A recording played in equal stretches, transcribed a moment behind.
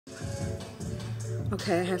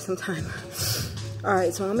Okay, I have some time.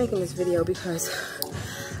 Alright, so I'm making this video because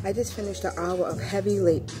I just finished an hour of heavy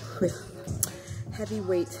weight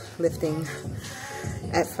lifting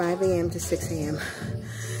at 5 a.m. to 6 a.m.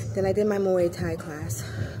 Then I did my Muay Thai class.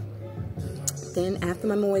 Then after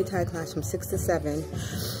my Muay Thai class from 6 to 7,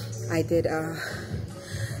 I did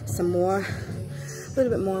some more, a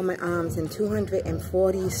little bit more on my arms and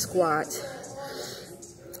 240 squats.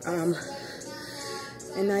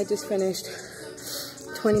 And I just finished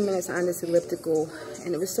 20 minutes on this elliptical,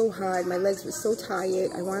 and it was so hard. My legs were so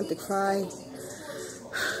tired. I wanted to cry.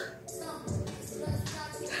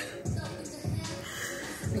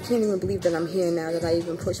 I can't even believe that I'm here now, that I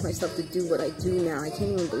even push myself to do what I do now. I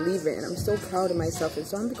can't even believe it, and I'm so proud of myself. And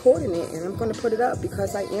so I'm recording it, and I'm going to put it up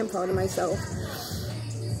because I am proud of myself.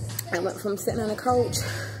 I went from sitting on a couch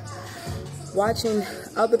watching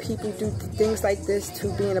other people do things like this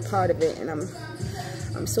to being a part of it, and I'm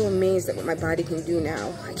so amazed at what my body can do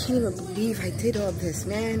now. I can't even believe I did all this,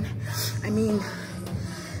 man. I mean,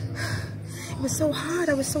 it was so hard.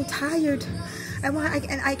 I was so tired. And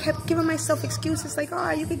I kept giving myself excuses like,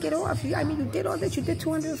 oh, you could get off. I mean, you did all this. You did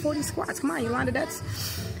 240 squats. Come on, Yolanda, that's...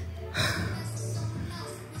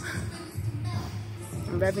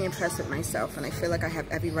 I'm very impressed with myself, and I feel like I have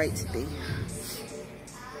every right to be.